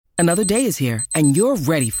Another day is here, and you're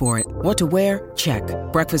ready for it. What to wear? Check.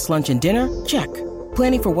 Breakfast, lunch, and dinner? Check.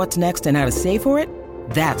 Planning for what's next and how to save for it?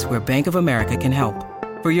 That's where Bank of America can help.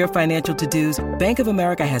 For your financial to-dos, Bank of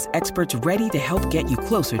America has experts ready to help get you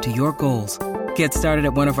closer to your goals. Get started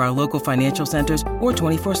at one of our local financial centers or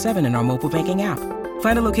 24/7 in our mobile banking app.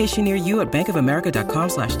 Find a location near you at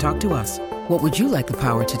bankofamerica.com/talktous. What would you like the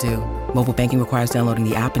power to do? Mobile banking requires downloading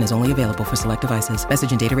the app and is only available for select devices.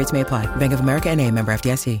 Message and data rates may apply. Bank of America N.A., member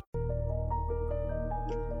FDIC.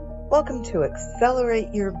 Welcome to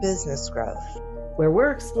Accelerate Your Business Growth, where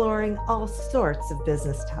we're exploring all sorts of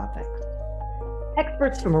business topics.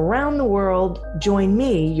 Experts from around the world join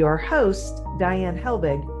me, your host, Diane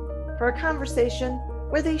Helbig, for a conversation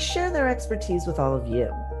where they share their expertise with all of you.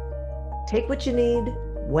 Take what you need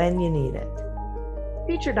when you need it.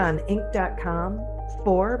 Featured on Inc.com,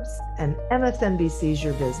 Forbes, and MSNBC's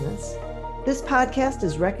Your Business, this podcast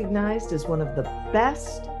is recognized as one of the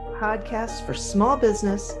best podcasts for small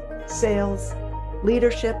business, sales,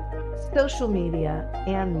 leadership, social media,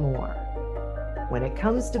 and more. When it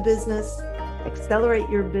comes to business, Accelerate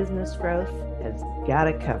Your Business Growth has got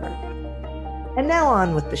it covered. And now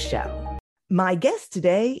on with the show. My guest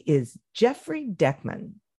today is Jeffrey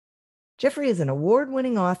Deckman. Jeffrey is an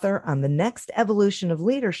award-winning author on the next evolution of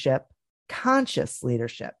leadership, conscious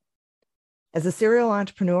leadership. As a serial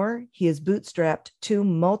entrepreneur, he has bootstrapped 2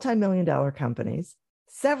 multi-million-dollar companies,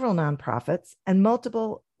 several nonprofits, and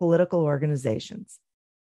multiple political organizations.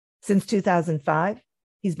 Since 2005,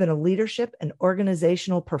 he's been a leadership and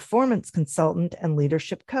organizational performance consultant and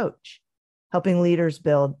leadership coach, helping leaders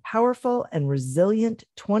build powerful and resilient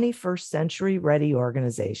 21st century ready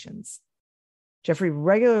organizations. Jeffrey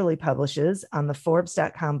regularly publishes on the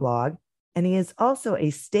Forbes.com blog, and he is also a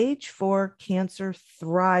stage 4 cancer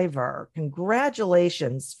thriver.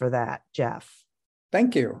 Congratulations for that, Jeff.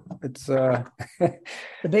 Thank you. It's the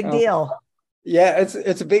big deal. Yeah,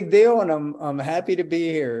 it's a big deal, and I'm happy to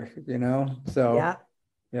be here, So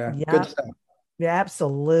yeah, good stuff. Yeah,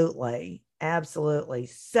 absolutely. Absolutely.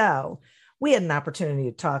 So we had an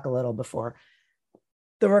opportunity to talk a little before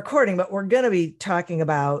the recording, but we're going to be talking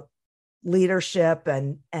about leadership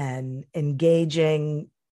and engaging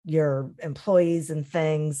your employees and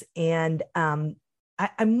things. And I'm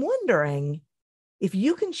wondering if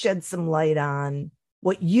you can shed some light on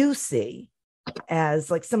what you see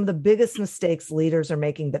as like some of the biggest mistakes leaders are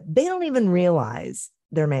making that they don't even realize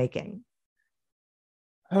they're making.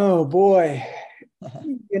 Oh boy.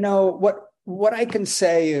 What I can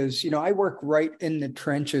say is, I work right in the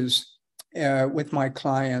trenches with my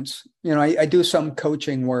clients. I do some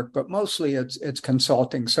coaching work, but mostly it's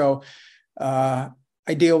consulting. So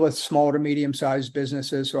I deal with small to medium-sized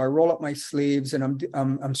businesses. So I roll up my sleeves and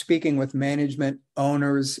I'm speaking with management,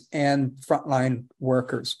 owners, and frontline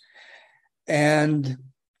workers. And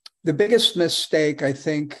the biggest mistake I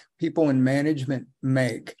think people in management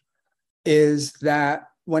make is that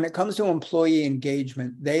when it comes to employee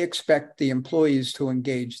engagement, they expect the employees to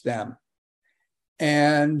engage them.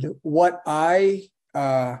 And what I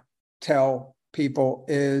tell people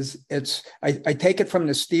is I take it from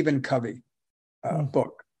the Stephen Covey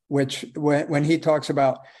book, which when he talks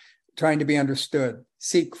about trying to be understood,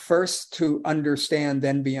 seek first to understand,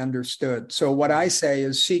 then be understood. So what I say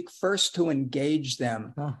is seek first to engage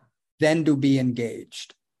them, then to be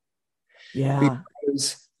engaged. Yeah.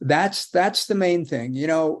 Because that's the main thing.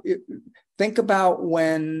 Think about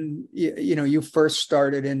when you first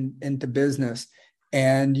started into business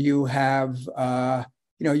and you have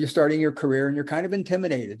you're starting your career and you're kind of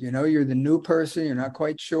intimidated. You're the new person, you're not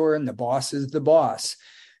quite sure, and the boss is the boss.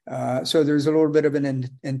 So there's a little bit of an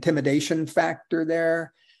intimidation factor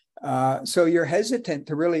there. So you're hesitant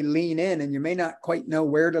to really lean in, and you may not quite know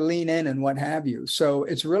where to lean in and what have you. So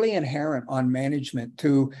it's really inherent on management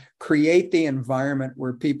to create the environment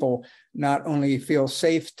where people not only feel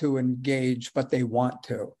safe to engage, but they want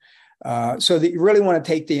to. So that you really want to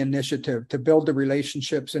take the initiative to build the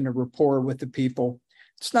relationships and the rapport with the people.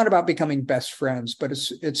 It's not about becoming best friends, but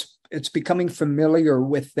it's becoming familiar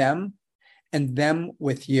with them and them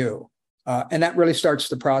with you. And that really starts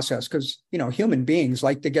the process because, human beings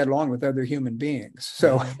like to get along with other human beings.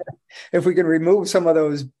 So if we can remove some of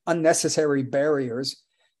those unnecessary barriers,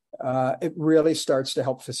 it really starts to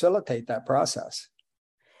help facilitate that process.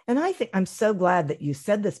 And I think I'm so glad that you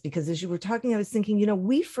said this, because as you were talking, I was thinking,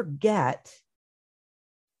 we forget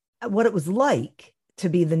what it was like to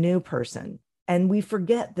be the new person. And we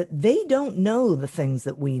forget that they don't know the things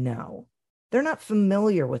that we know. They're not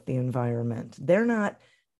familiar with the environment. They're not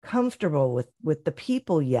comfortable with the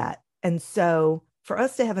people yet. And so for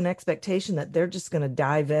us to have an expectation that they're just going to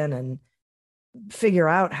dive in figure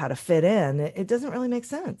out how to fit in, it doesn't really make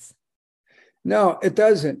sense. No, it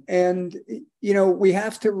doesn't. And, we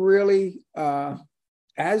have to really,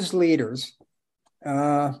 as leaders,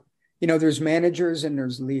 there's managers and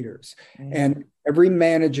there's leaders, and every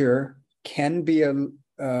manager can be a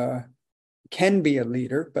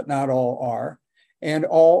leader, but not all are. And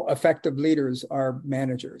all effective leaders are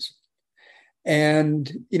managers. And,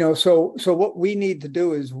 so what we need to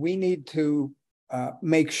do is we need to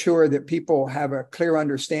make sure that people have a clear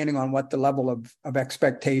understanding on what the level of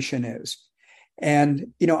expectation is.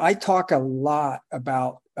 And, I talk a lot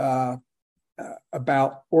about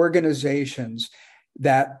organizations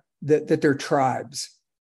that they're tribes.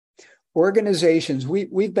 Organizations,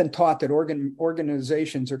 we've been taught that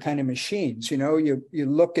organizations are kind of machines. You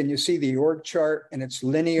look and you see the org chart, and it's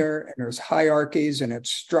linear, and there's hierarchies, and it's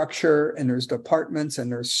structure, and there's departments,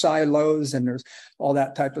 and there's silos, and there's all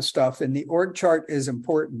that type of stuff. And the org chart is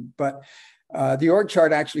important, but the org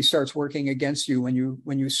chart actually starts working against you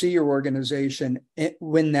when you see your organization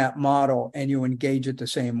win that model and you engage it the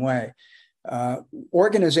same way.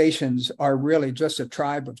 Organizations are really just a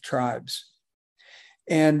tribe of tribes.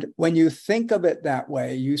 And when you think of it that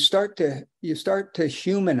way, you start to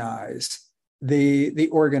humanize the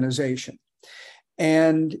organization.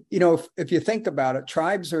 And, if you think about it,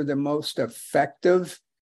 tribes are the most effective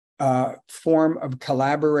form of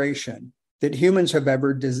collaboration that humans have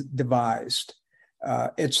ever devised.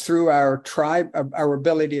 It's through our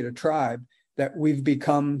ability to tribe, that we've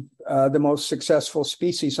become the most successful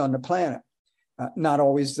species on the planet. Not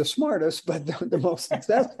always the smartest, but the most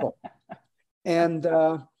successful. And,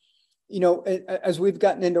 as we've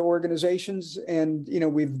gotten into organizations and,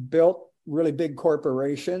 we've built really big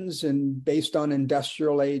corporations, and based on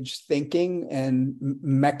industrial age thinking and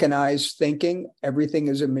mechanized thinking, everything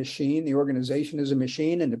is a machine. The organization is a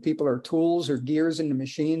machine, and the people are tools or gears in the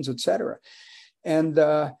machines, et cetera. And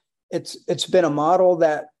it's been a model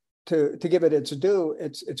that, to give it its due,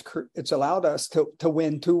 it's allowed us to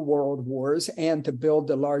win 2 world wars and to build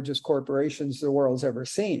the largest corporations the world's ever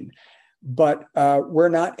seen. But we're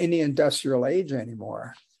not in the industrial age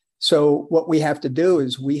anymore. So what we have to do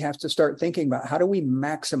is we have to start thinking about how do we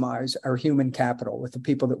maximize our human capital with the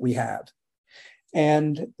people that we have.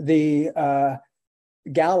 And the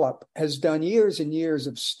Gallup has done years and years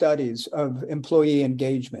of studies of employee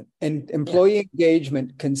engagement, and employee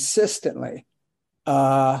engagement consistently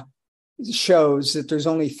shows that there's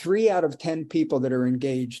only 3 out of 10 people that are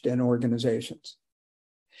engaged in organizations.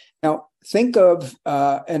 Now, think of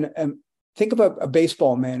a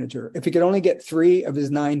baseball manager. If he could only get 3 of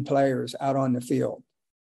his 9 players out on the field,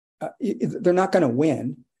 they're not going to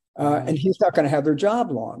win, and he's not going to have their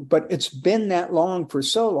job long. But it's been that long for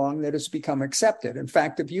so long that it's become accepted. In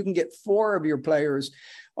fact, if you can get 4 of your players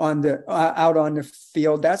out on the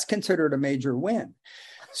field, that's considered a major win.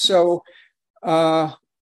 So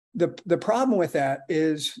the problem with that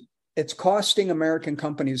is it's costing American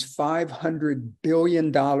companies $500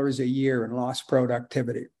 billion a year in lost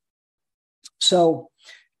productivity. So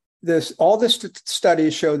all the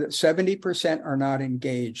studies show that 70% are not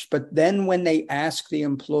engaged. But then when they ask the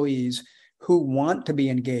employees who want to be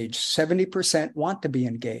engaged, 70% want to be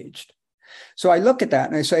engaged. So I look at that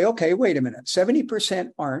and I say, okay, wait a minute, 70%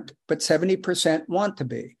 aren't, but 70% want to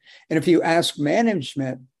be. And if you ask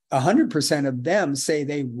management, 100% of them say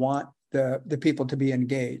they want the people to be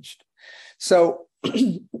engaged. So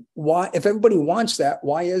why, if everybody wants that,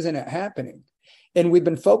 why isn't it happening? And we've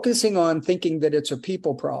been focusing on thinking that it's a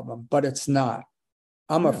people problem, but it's not.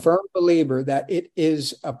 I'm a firm believer that it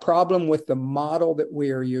is a problem with the model that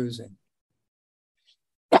we are using.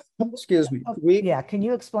 Excuse me. Can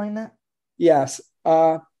you explain that? Yes.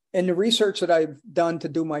 In the research that I've done to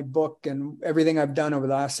do my book and everything I've done over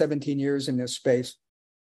the last 17 years in this space,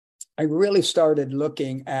 I really started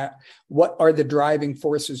looking at what are the driving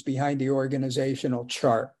forces behind the organizational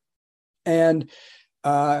chart. And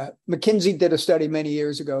McKinsey did a study many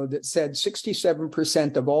years ago that said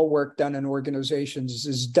 67% of all work done in organizations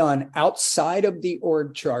is done outside of the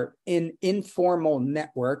org chart in informal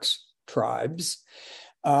networks, tribes,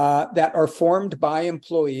 that are formed by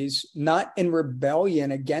employees, not in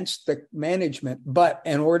rebellion against the management, but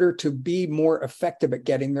in order to be more effective at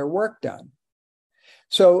getting their work done.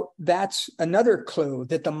 So that's another clue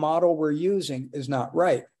that the model we're using is not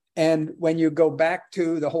right. And when you go back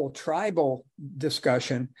to the whole tribal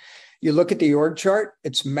discussion, you look at the org chart,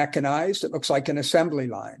 it's mechanized. It looks like an assembly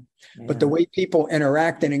line. Yeah. But the way people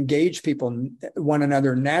interact and engage one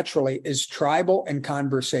another naturally is tribal and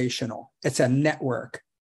conversational. It's a network.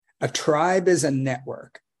 A tribe is a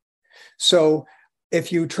network. So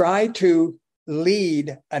if you try to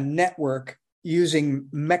lead a network using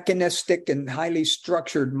mechanistic and highly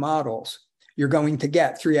structured models, you're going to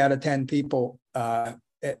get 3 out of 10 people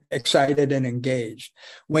excited and engaged.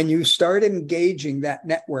 When you start engaging that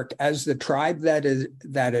network as the tribe that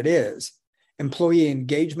it is, employee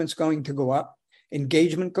engagement's going to go up.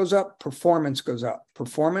 Engagement goes up, performance goes up.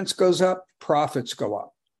 Performance goes up, profits go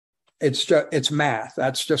up. It's math.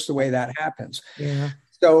 That's just the way that happens. Yeah.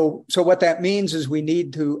 So what that means is we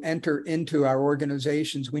need to enter into our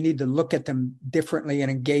organizations. We need to look at them differently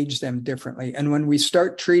and engage them differently. And when we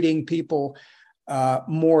start treating people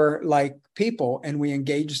more like people, and we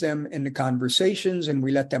engage them in the conversations, and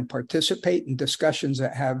we let them participate in discussions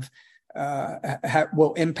that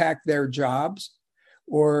will impact their jobs,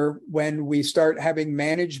 or when we start having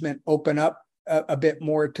management open up a bit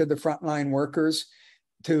more to the frontline workers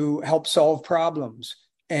to help solve problems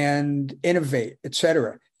and innovate, et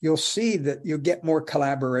cetera, you'll see that you'll get more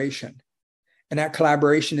collaboration. And that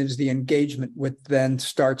collaboration is the engagement, which then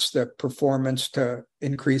starts the performance to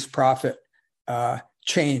increase profit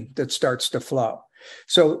chain that starts to flow.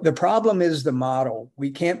 So the problem is the model.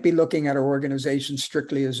 We can't be looking at our organization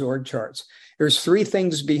strictly as org charts. There's 3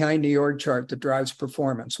 things behind the org chart that drives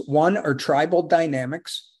performance. One are tribal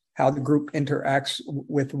dynamics, how the group interacts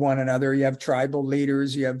with one another. You have tribal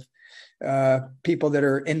leaders, you have people that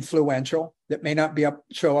are influential that may not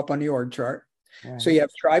show up on the org chart. Right. So you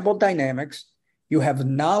have tribal dynamics. You have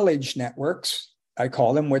knowledge networks, I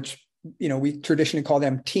call them, which we traditionally call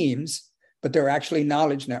them teams, but they're actually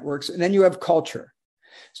knowledge networks. And then you have culture.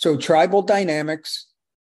 So tribal dynamics,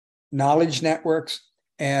 knowledge networks,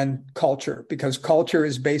 and culture, because culture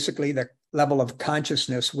is basically the level of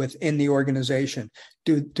consciousness within the organization.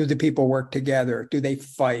 Do the people work together? Do they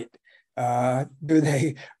fight? Do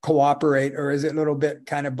they cooperate? Or is it a little bit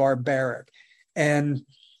kind of barbaric? And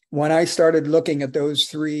when I started looking at those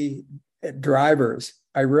 3 drivers,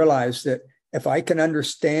 I realized that if I can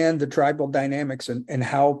understand the tribal dynamics and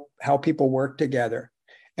how people work together,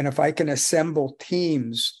 and if I can assemble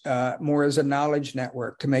teams more as a knowledge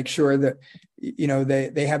network to make sure that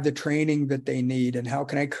they have the training that they need, and how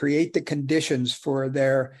can I create the conditions for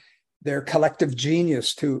their collective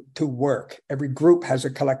genius to work? Every group has a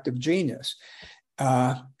collective genius,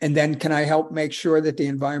 and then can I help make sure that the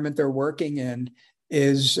environment they're working in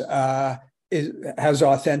has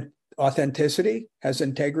authenticity, has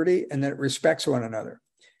integrity, and that it respects one another.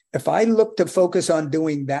 If I look to focus on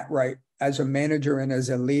doing that right as a manager and as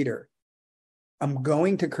a leader, I'm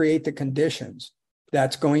going to create the conditions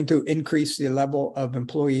that's going to increase the level of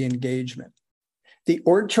employee engagement. The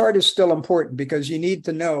org chart is still important because you need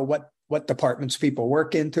to know what departments people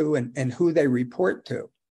work into and who they report to.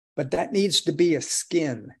 But that needs to be a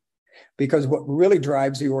skin, because what really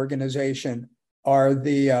drives the organization are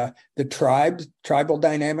the tribal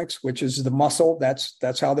dynamics, which is the muscle.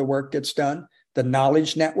 That's how the work gets done. The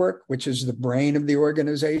knowledge network, which is the brain of the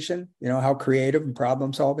organization, how creative and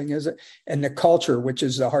problem solving is it? And the culture, which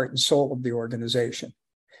is the heart and soul of the organization.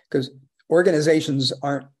 Because organizations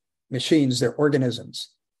aren't machines, they're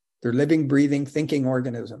organisms. They're living, breathing, thinking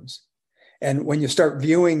organisms. And when you start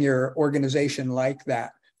viewing your organization like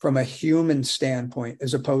that from a human standpoint,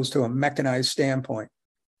 as opposed to a mechanized standpoint,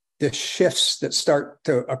 the shifts that start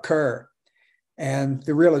to occur and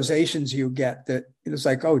the realizations you get, that it's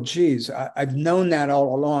like, oh, geez, I've known that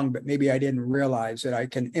all along, but maybe I didn't realize that I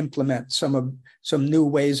can implement some new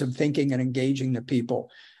ways of thinking and engaging the people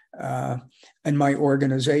in my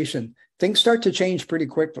organization. Things start to change pretty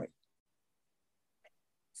quickly.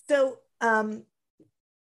 So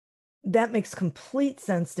that makes complete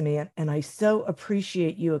sense to me. And I so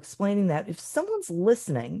appreciate you explaining that. If someone's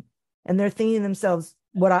listening and they're thinking to themselves,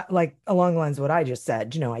 along the lines of what I just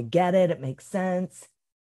said, I get it, it makes sense,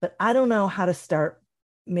 but I don't know how to start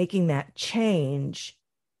making that change.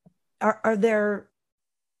 Are there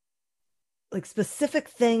specific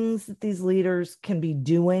things that these leaders can be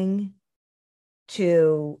doing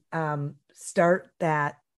to start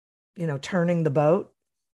that, turning the boat?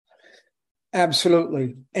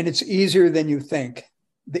 Absolutely. And it's easier than you think.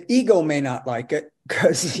 The ego may not like it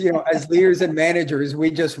because, as leaders and managers,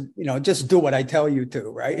 we just do what I tell you to,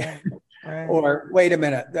 right? Right. Or wait a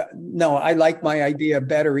minute. No, I like my idea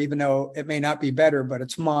better, even though it may not be better, but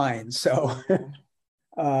it's mine. So,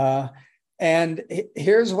 and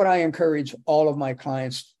here's what I encourage all of my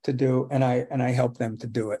clients to do. And I help them to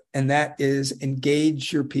do it. And that is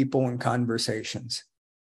engage your people in conversations.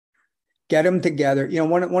 Get them together.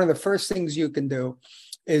 One of the first things you can do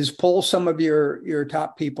is pull some of your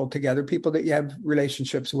top people together, people that you have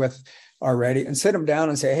relationships with already, and sit them down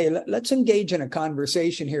and say, hey, let's engage in a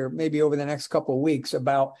conversation here, maybe over the next couple of weeks,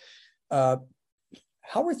 about how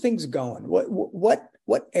are things going?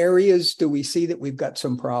 what areas do we see that we've got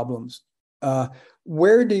some problems?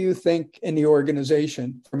 Where do you think in the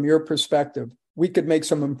organization, from your perspective, we could make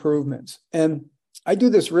some improvements? And I do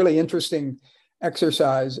this really interesting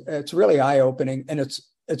exercise. It's really eye-opening, and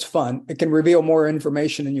it's fun. It can reveal more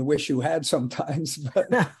information than you wish you had sometimes, but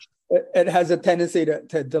it has a tendency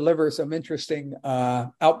to deliver some interesting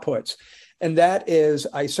outputs. And that is,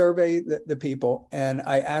 I survey the people and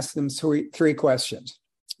I ask them three questions.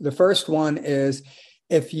 The first one is,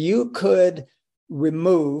 if you could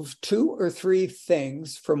remove 2 or 3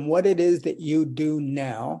 things from what it is that you do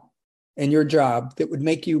now in your job that would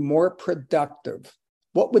make you more productive,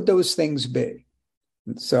 what would those things be?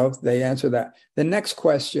 So they answer that. The next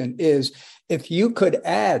question is, if you could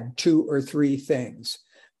add 2 or 3 things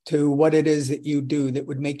to what it is that you do that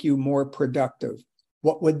would make you more productive,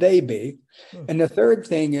 what would they be? And the third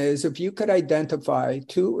thing is, if you could identify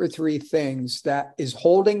 2 or 3 things that is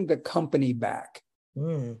holding the company back,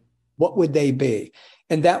 what would they be?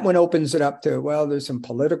 And that one opens it up to, well, there's some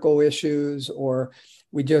political issues, or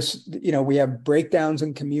we just, we have breakdowns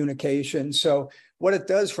in communication. So what it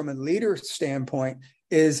does from a leader standpoint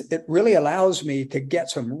is it really allows me to get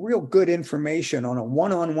some real good information on a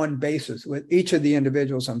one-on-one basis with each of the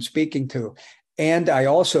individuals I'm speaking to. And I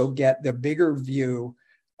also get the bigger view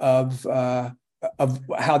of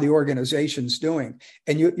how the organization's doing.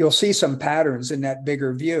 And you'll see some patterns in that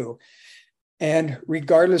bigger view. And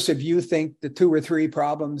regardless if you think the 2 or 3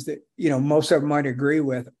 problems that, most of them might agree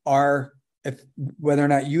with are, whether or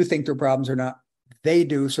not you think they're problems or not, they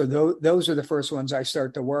do. So those are the first ones I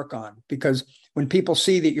start to work on, because when people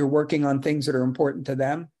see that you're working on things that are important to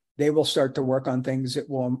them, they will start to work on things that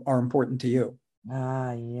are important to you.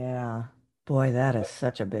 Yeah. Boy, that is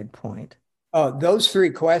such a big point. Oh, those 3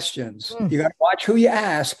 questions, you got to watch who you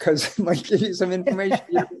ask, because it might give you some information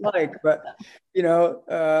you don't like, but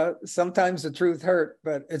sometimes the truth hurts,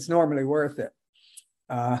 but it's normally worth it.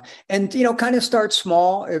 And kind of start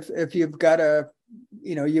small. If you've got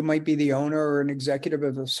you might be the owner or an executive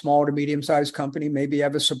of a small to medium-sized company, maybe you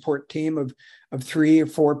have a support team of 3 or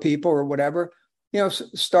 4 people or whatever.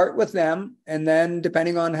 Start with them. And then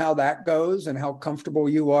depending on how that goes and how comfortable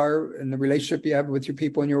you are and the relationship you have with your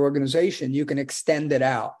people in your organization, you can extend it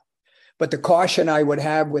out. But the caution I would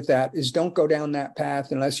have with that is, don't go down that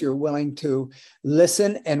path unless you're willing to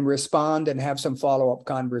listen and respond and have some follow-up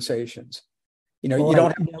conversations. You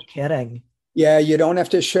don't have, no kidding. Yeah, you don't have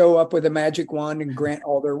to show up with a magic wand and grant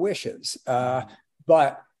all their wishes.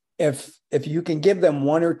 But if you can give them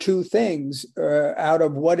 1 or 2 things out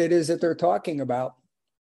of what it is that they're talking about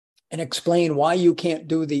and explain why you can't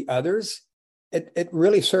do the others, it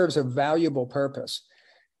really serves a valuable purpose.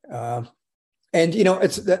 And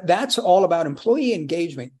that's all about employee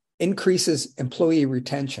engagement, increases employee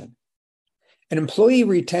retention. And employee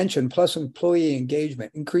retention plus employee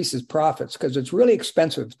engagement increases profits, because it's really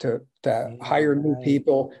expensive to hire new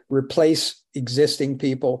people, replace existing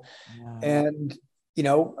people. And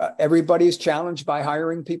everybody's challenged by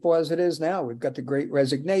hiring people as it is now. We've got the Great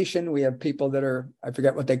Resignation. We have people that are, I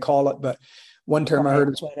forget what they call it, but one term I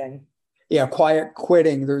heard is quitting. Yeah, quiet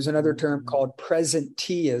quitting. There's another term called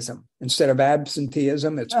presenteeism. Instead of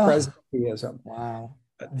absenteeism, it's presenteeism. Wow.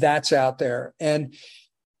 That's out there. And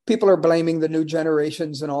people are blaming the new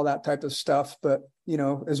generations and all that type of stuff. But,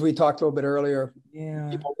 as we talked a little bit earlier,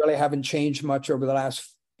 people really haven't changed much over the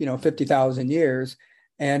last, 50,000 years.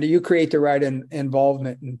 And you create the right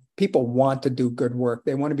involvement, and people want to do good work.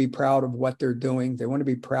 They want to be proud of what they're doing. They want to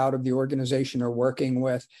be proud of the organization they're working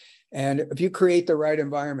with. And if you create the right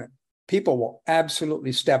environment, people will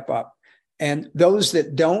absolutely step up. And those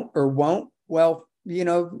that don't or won't, well,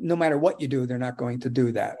 no matter what you do, they're not going to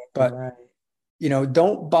do that. But,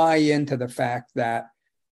 don't buy into the fact that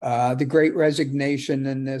the Great Resignation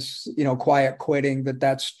and this, quiet quitting,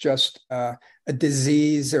 that's just a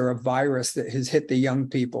disease or a virus that has hit the young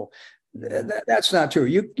people. That's not true.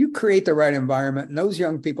 You create the right environment, and those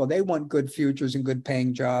young people, they want good futures and good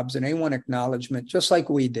paying jobs, and they want acknowledgement just like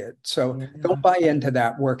we did. So don't buy into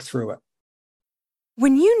that, work through it.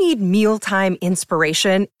 When you need mealtime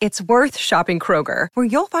inspiration, it's worth shopping Kroger, where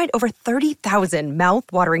you'll find over 30,000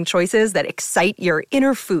 mouth-watering choices that excite your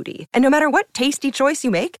inner foodie. And no matter what tasty choice you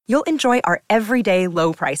make, you'll enjoy our everyday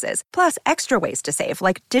low prices, plus extra ways to save,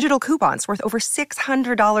 like digital coupons worth over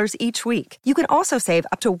 $600 each week. You can also save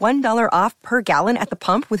up to $1 off per gallon at the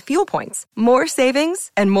pump with fuel points. More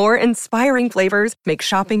savings and more inspiring flavors make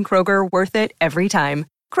shopping Kroger worth it every time.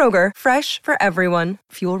 Kroger, fresh for everyone.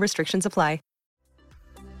 Fuel restrictions apply.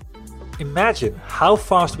 Imagine how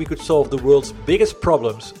fast we could solve the world's biggest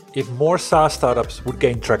problems if more SaaS startups would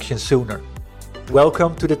gain traction sooner.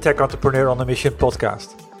 Welcome to the Tech Entrepreneur on a Mission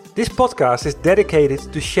podcast. This podcast is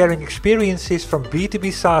dedicated to sharing experiences from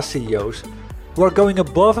B2B SaaS CEOs who are going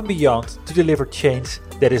above and beyond to deliver change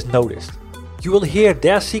that is noticed. You will hear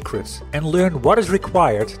their secrets and learn what is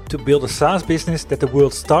required to build a SaaS business that the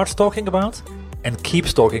world starts talking about and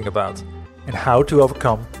keeps talking about, and how to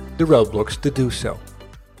overcome the roadblocks to do so.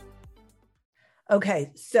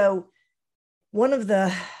 Okay, so one of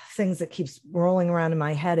the things that keeps rolling around in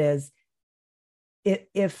my head is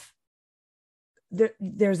if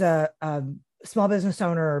there's a small business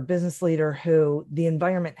owner or business leader who the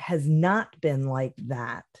environment has not been like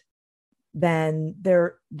that, then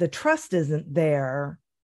the trust isn't there.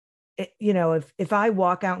 If I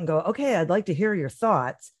walk out and go, okay, I'd like to hear your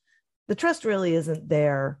thoughts, the trust really isn't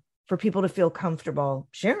there for people to feel comfortable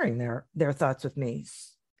sharing their thoughts with me.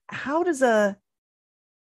 How does a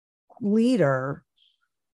leader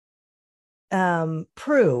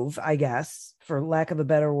prove, I guess, for lack of a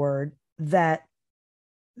better word, that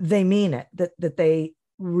they mean it, that they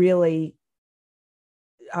really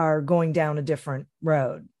are going down a different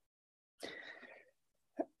road?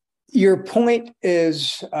 Your point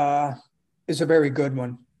is a very good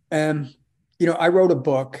one. I wrote a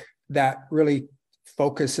book that really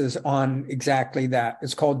focuses on exactly that.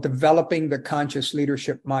 It's called Developing the Conscious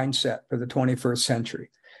Leadership Mindset for the 21st Century.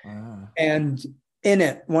 And in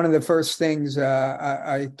it, one of the first things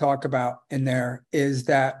I talk about in there is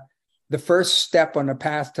that the first step on the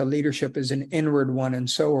path to leadership is an inward one, and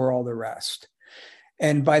so are all the rest.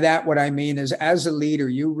 And by that, what I mean is, as a leader,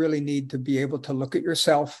 you really need to be able to look at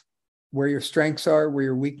yourself, where your strengths are, where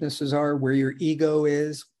your weaknesses are, where your ego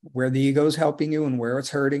is, where the ego is helping you and where it's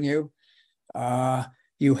hurting you.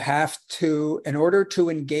 You have to, in order to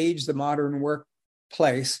engage the modern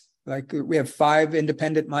workplace, like we have 5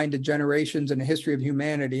 independent-minded generations in the history of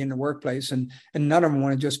humanity in the workplace, and none of them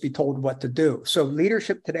want to just be told what to do. So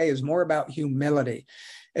leadership today is more about humility.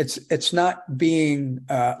 It's not being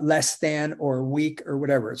less than or weak or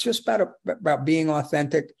whatever. It's just about being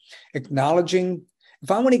authentic, acknowledging.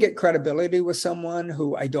 If I want to get credibility with someone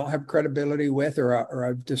who I don't have credibility with, or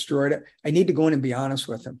I've destroyed it, I need to go in and be honest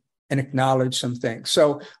with them and acknowledge some things.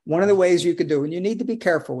 So one of the ways you could do, and you need to be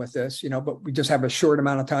careful with this, but we just have a short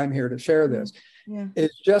amount of time here to share this,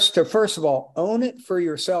 is just to, first of all, own it for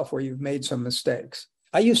yourself where you've made some mistakes.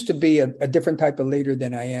 I used to be a different type of leader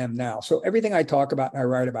than I am now. So everything I talk about and I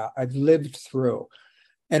write about, I've lived through.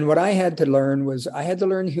 And what I had to learn was I had to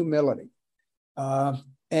learn humility.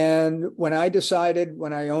 And when I decided,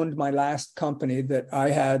 when I owned my last company, that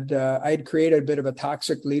I had created a bit of a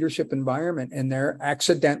toxic leadership environment in there,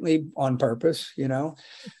 accidentally, on purpose, and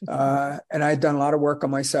I'd done a lot of work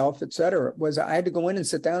on myself, et cetera, was I had to go in and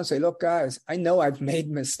sit down and say, look, guys, I know I've made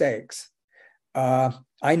mistakes.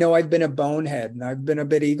 I know I've been a bonehead and I've been a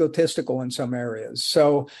bit egotistical in some areas.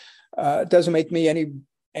 So it doesn't make me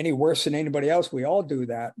any worse than anybody else. We all do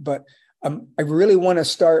that. But I really want to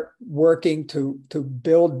start working to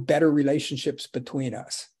build better relationships between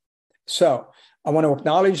us. So I want to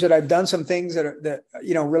acknowledge that I've done some things that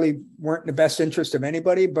really weren't in the best interest of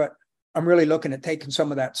anybody, but I'm really looking at taking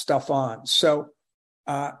some of that stuff on. So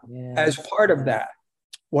as part of that,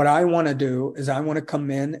 what I want to do is I want to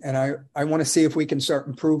come in and I want to see if we can start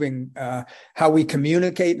improving how we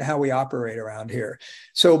communicate and how we operate around here.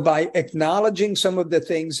 So by acknowledging some of the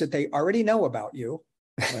things that they already know about you,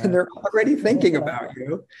 and they're already thinking about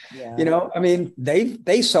you.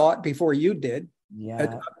 They saw it before you did.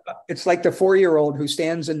 It's like the 4-year-old who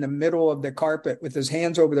stands in the middle of the carpet with his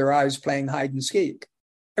hands over their eyes playing hide and seek.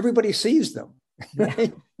 Everybody sees them.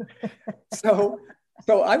 So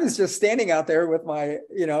I was just standing out there with my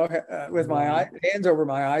hands over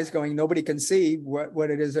my eyes going, nobody can see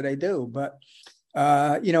what it is that I do. But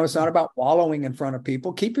it's not about wallowing in front of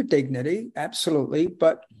people. Keep your dignity, absolutely,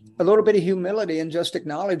 but a little bit of humility, and just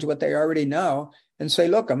acknowledge what they already know and say,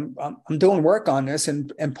 look, I'm doing work on this,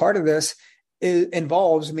 and part of this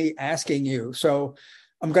involves me asking you. So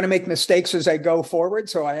I'm going to make mistakes as I go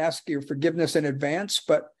forward. So I ask your forgiveness in advance,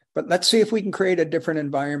 but let's see if we can create a different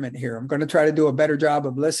environment here. I'm going to try to do a better job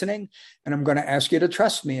of listening, and I'm going to ask you to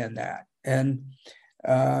trust me in that. And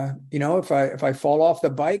if I fall off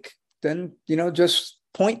the bike, then just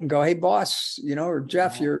point and go, hey boss, or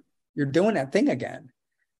Jeff, you're doing that thing again.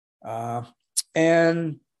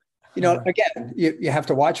 Again, you have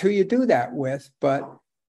to watch who you do that with, but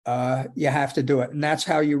you have to do it. And that's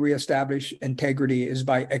how you reestablish integrity, is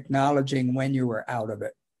by acknowledging when you were out of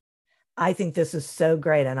it. I think this is so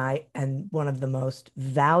great. And one of the most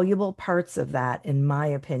valuable parts of that, in my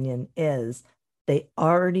opinion, is they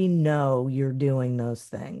already know you're doing those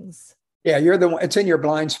things. Yeah, you're the one. It's in your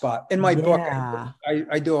blind spot. In my book, Yeah.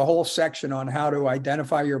 I do a whole section on how to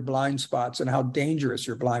identify your blind spots and how dangerous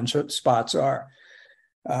your blind spots are.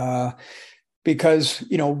 Because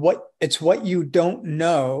what you don't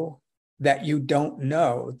know that you don't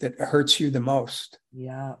know that hurts you the most.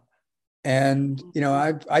 Yeah. And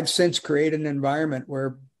I've since created an environment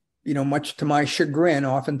where, much to my chagrin,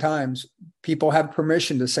 oftentimes people have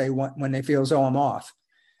permission to say when they feel as though I'm off,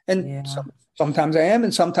 and sometimes I am,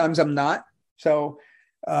 and sometimes I'm not. So,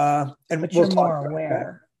 and but you're more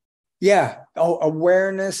aware. Yeah. Oh,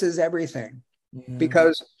 awareness is everything. Yeah.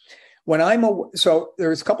 Because when so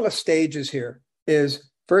there's a couple of stages here.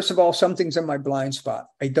 Is first of all, something's in my blind spot.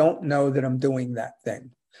 I don't know that I'm doing that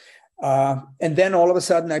thing. And then all of a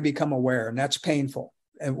sudden I become aware, and that's painful.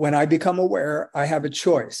 And when I become aware, I have a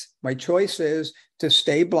choice. My choice is to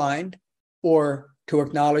stay blind or to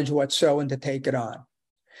acknowledge what's so and to take it on.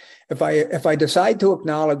 If I decide to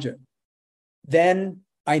acknowledge it, then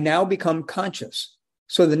I now become conscious.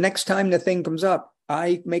 So the next time the thing comes up,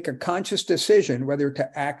 I make a conscious decision whether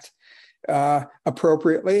to act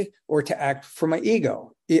appropriately or to act for my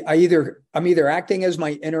ego. I'm either acting as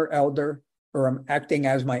my inner elder or I'm acting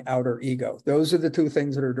as my outer ego. Those are the two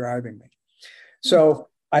things that are driving me. So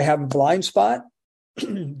I have a blind spot,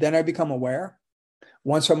 then I become aware.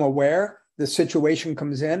 Once I'm aware, the situation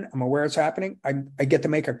comes in, I'm aware it's happening. I get to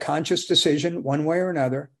make a conscious decision one way or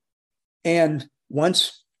another. And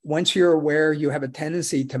once you're aware, you have a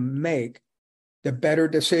tendency to make the better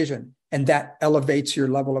decision. And that elevates your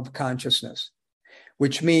level of consciousness,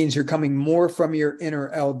 which means you're coming more from your inner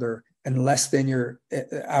elder and less than your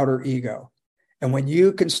outer ego. And when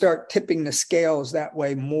you can start tipping the scales that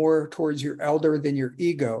way more towards your elder than your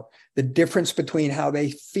ego, the difference between how they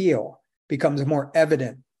feel becomes more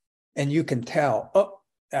evident. And you can tell, oh,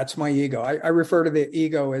 that's my ego. I refer to the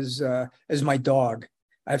ego as my dog.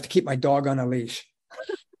 I have to keep my dog on a leash.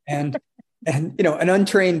 And an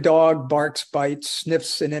untrained dog barks, bites,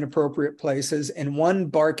 sniffs in inappropriate places, and one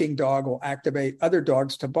barking dog will activate other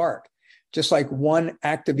dogs to bark, just like one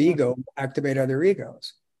active ego will activate other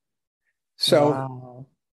egos. So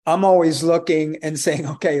I'm always looking and saying,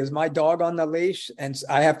 okay, is my dog on the leash? And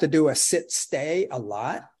I have to do a sit stay a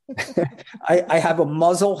lot. I have a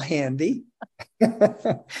muzzle handy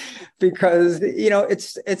because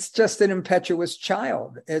it's just an impetuous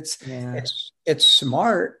child. It's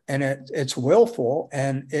smart and it's willful,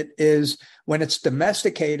 and it is, when it's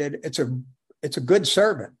domesticated, it's a good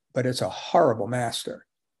servant, but it's a horrible master.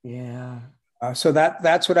 Yeah. So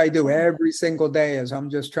that's what I do every single day. Is I'm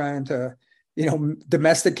just trying to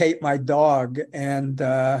domesticate my dog and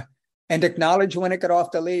acknowledge when it got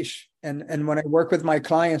off the leash. And when I work with my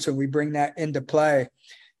clients and we bring that into play,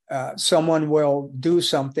 someone will do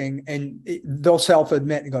something and they'll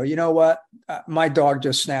self-admit and go, you know what? My dog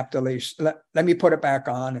just snapped the leash. Let me put it back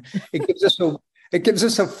on. It gives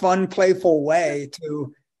us a fun, playful way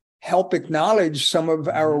to help acknowledge some of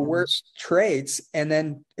our worst traits. And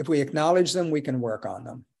then if we acknowledge them, we can work on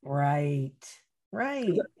them. Right.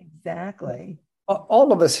 Exactly.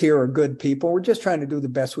 All of us here are good people. We're just trying to do the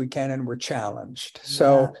best we can, and we're challenged.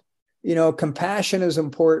 So, compassion is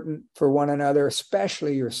important for one another,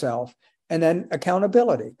 especially yourself. And then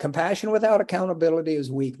accountability. Compassion without accountability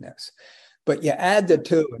is weakness. But you add the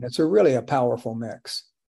two, and it's really a powerful mix.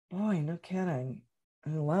 Boy, no kidding. I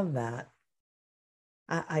love that.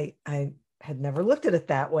 I had never looked at it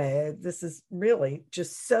that way. This is really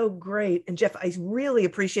just so great. And Jeff, I really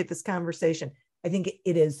appreciate this conversation. I think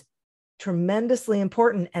it is tremendously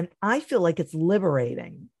important, and I feel like it's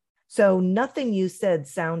liberating. So nothing you said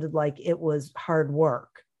sounded like it was hard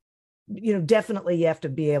work. Definitely you have to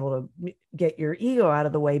be able to get your ego out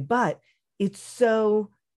of the way, but it's so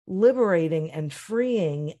liberating and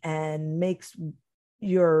freeing and makes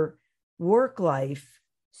your work life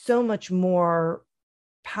so much more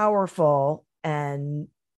powerful and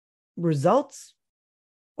results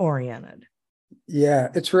oriented. Yeah,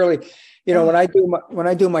 it's really, when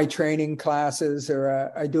I do my training classes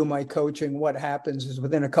or I do my coaching, what happens is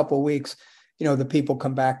within a couple of weeks, the people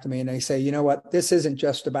come back to me and they say, you know what, this isn't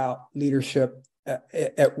just about leadership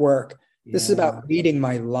at work. This is about leading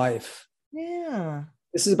my life. Yeah.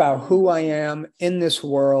 This is about who I am in this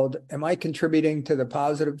world. Am I contributing to the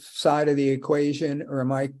positive side of the equation, or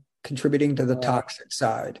am I contributing to the toxic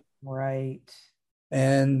side? Right.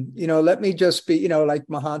 And, let me just be, like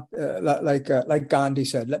like Gandhi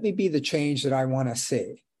said, let me be the change that I want to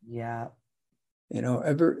see. Yeah.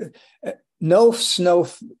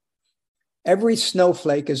 Every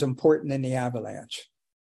snowflake is important in the avalanche.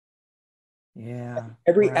 Yeah.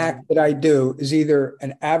 Every right. act that I do is either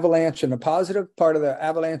an avalanche in the positive part of the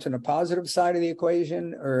avalanche in the positive side of the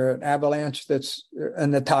equation, or an avalanche that's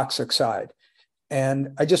on the toxic side. And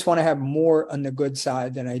I just want to have more on the good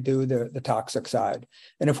side than I do the toxic side.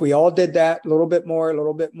 And if we all did that a little bit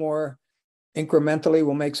more incrementally,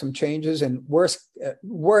 we'll make some changes. And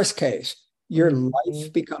worst case, your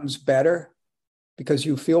life becomes better because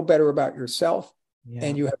you feel better about yourself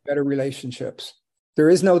and you have better relationships. There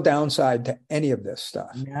is no downside to any of this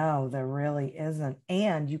stuff. No, there really isn't.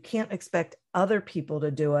 And you can't expect other people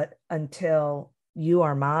to do it until you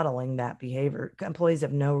are modeling that behavior. Employees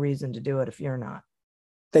have no reason to do it if you're not.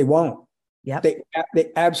 They won't. Yep.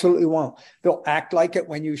 They absolutely won't. They'll act like it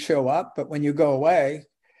when you show up, but when you go away,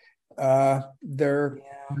 they're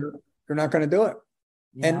not going to do it.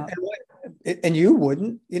 Yeah. And you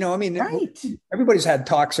wouldn't, I mean, right. Everybody's had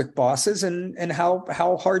toxic bosses, and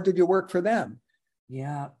how hard did you work for them?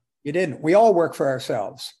 Yeah. You didn't. We all work for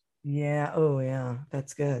ourselves. Yeah. Oh, yeah.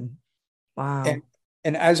 That's good. Wow.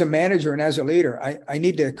 And as a manager and as a leader, I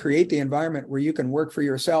need to create the environment where you can work for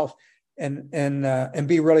yourself and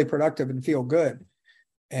be really productive and feel good.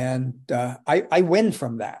 And I win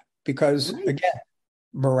from that because, again,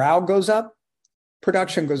 morale goes up,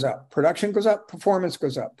 production goes up, performance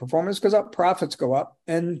goes up, profits go up.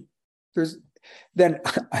 And then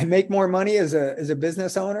I make more money as a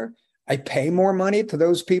business owner. I pay more money to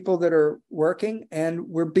those people that are working, and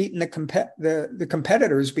we're beating the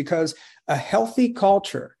competitors because a healthy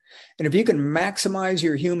culture. And if you can maximize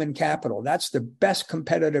your human capital, that's the best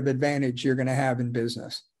competitive advantage you're going to have in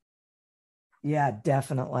business. Yeah,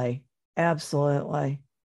 definitely. Absolutely.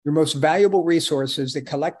 Your most valuable resource is the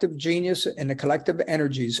collective genius and the collective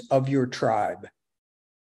energies of your tribe.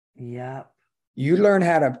 Yeah. You learn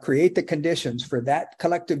how to create the conditions for that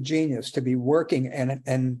collective genius to be working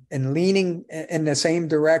and leaning in the same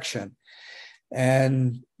direction.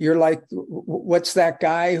 And you're like, what's that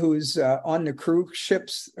guy who's on the cruise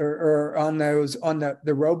ships or on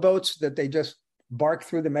the rowboats that they just bark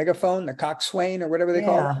through the megaphone, the coxswain or whatever they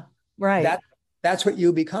call it? Right. That's what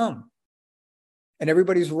you become. And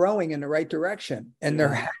everybody's rowing in the right direction, and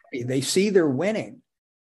they're happy. They see they're winning.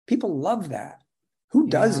 People love that. Who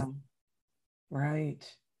doesn't? Right.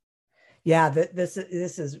 Yeah, this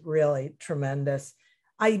is really tremendous.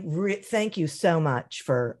 Thank you so much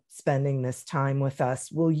for spending this time with us.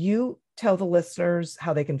 Will you tell the listeners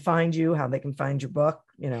how they can find you, how they can find your book,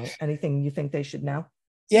 anything you think they should know?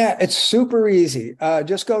 Yeah, it's super easy.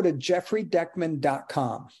 Just go to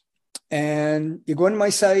jeffreydeckman.com. And you go into my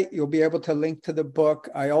site, you'll be able to link to the book.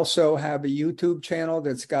 I also have a YouTube channel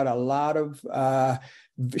that's got a lot of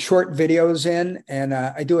short videos in, and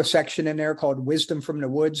I do a section in there called Wisdom from the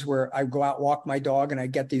Woods, where I go out, walk my dog, and I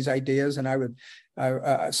get these ideas, and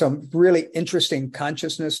some really interesting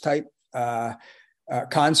consciousness type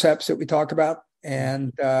concepts that we talk about.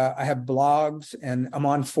 And I have blogs, and I'm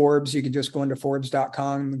on Forbes. You can just go into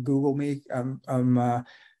Forbes.com and Google me.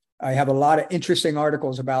 I have a lot of interesting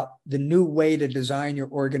articles about the new way to design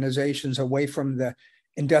your organizations away from the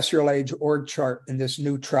industrial age org chart in this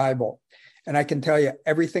new tribal. And I can tell you,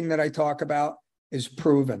 everything that I talk about is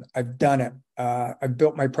proven. I've done it. I've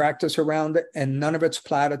built my practice around it, and none of it's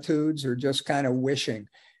platitudes or just kind of wishing.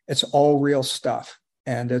 It's all real stuff,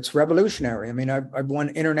 and it's revolutionary. I mean, I've won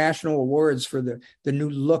international awards for the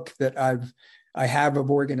new look that I have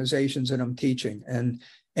of organizations that I'm teaching, and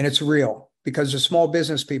it's real. Because as small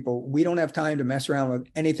business people, we don't have time to mess around with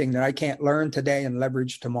anything that I can't learn today and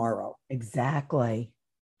leverage tomorrow. Exactly.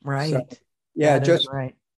 Right. So, yeah, just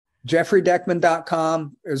right.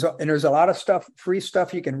 jeffreydeckman.com. There's a lot of stuff, free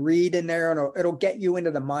stuff you can read in there, and it'll get you into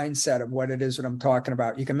the mindset of what it is that I'm talking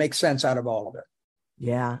about. You can make sense out of all of it.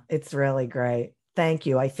 Yeah, it's really great. Thank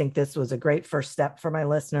you. I think this was a great first step for my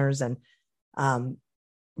listeners. And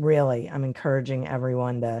really, I'm encouraging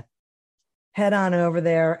everyone to head on over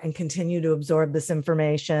there and continue to absorb this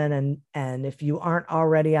information. And if you aren't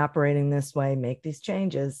already operating this way, make these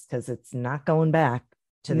changes, because it's not going back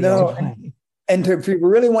to the old way. And if you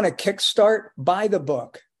really want to kickstart, buy the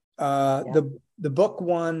book. The book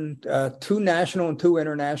won 2 national and 2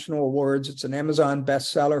 international awards. It's an Amazon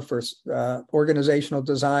bestseller for organizational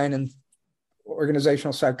design and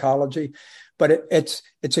organizational psychology. But it's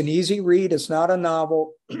an easy read. It's not a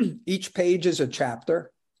novel. Each page is a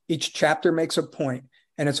chapter. Each chapter makes a point,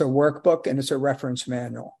 and it's a workbook, and it's a reference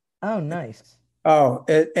manual. Oh, nice.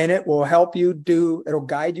 And it will help you it'll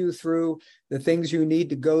guide you through the things you need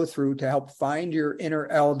to go through to help find your inner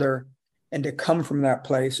elder and to come from that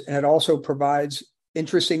place. And it also provides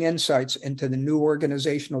interesting insights into the new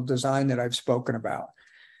organizational design that I've spoken about.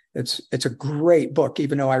 It's a great book,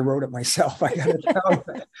 even though I wrote it myself. I got to tell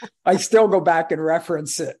you, I still go back and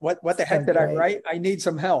reference it. What the heck did I write? I need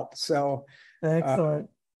some help. So excellent.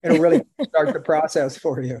 It'll really start the process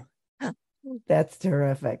for you. That's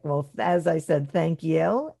terrific. Well, as I said, thank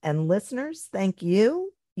you. And listeners, thank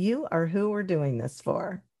you. You are who we're doing this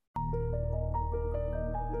for.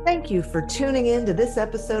 Thank you for tuning in to this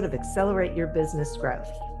episode of Accelerate Your Business Growth,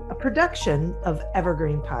 a production of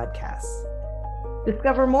Evergreen Podcasts.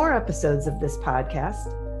 Discover more episodes of this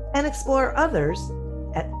podcast and explore others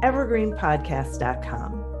at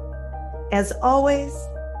evergreenpodcast.com. As always,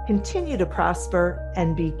 continue to prosper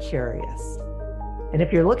and be curious. And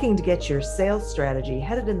if you're looking to get your sales strategy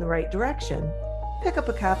headed in the right direction, pick up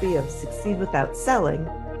a copy of Succeed Without Selling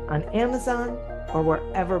on Amazon or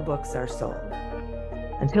wherever books are sold.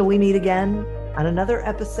 Until we meet again on another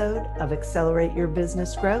episode of Accelerate Your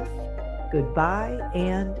Business Growth, goodbye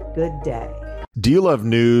and good day. Do you love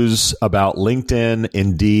news about LinkedIn,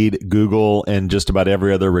 Indeed, Google, and just about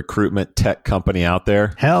every other recruitment tech company out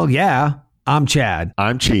there? Hell yeah. I'm Chad.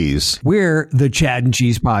 I'm Cheese. We're the Chad and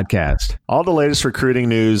Cheese Podcast. All the latest recruiting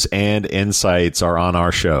news and insights are on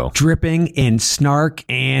our show. Dripping in snark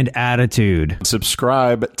and attitude.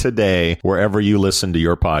 Subscribe today wherever you listen to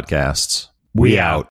your podcasts. We out.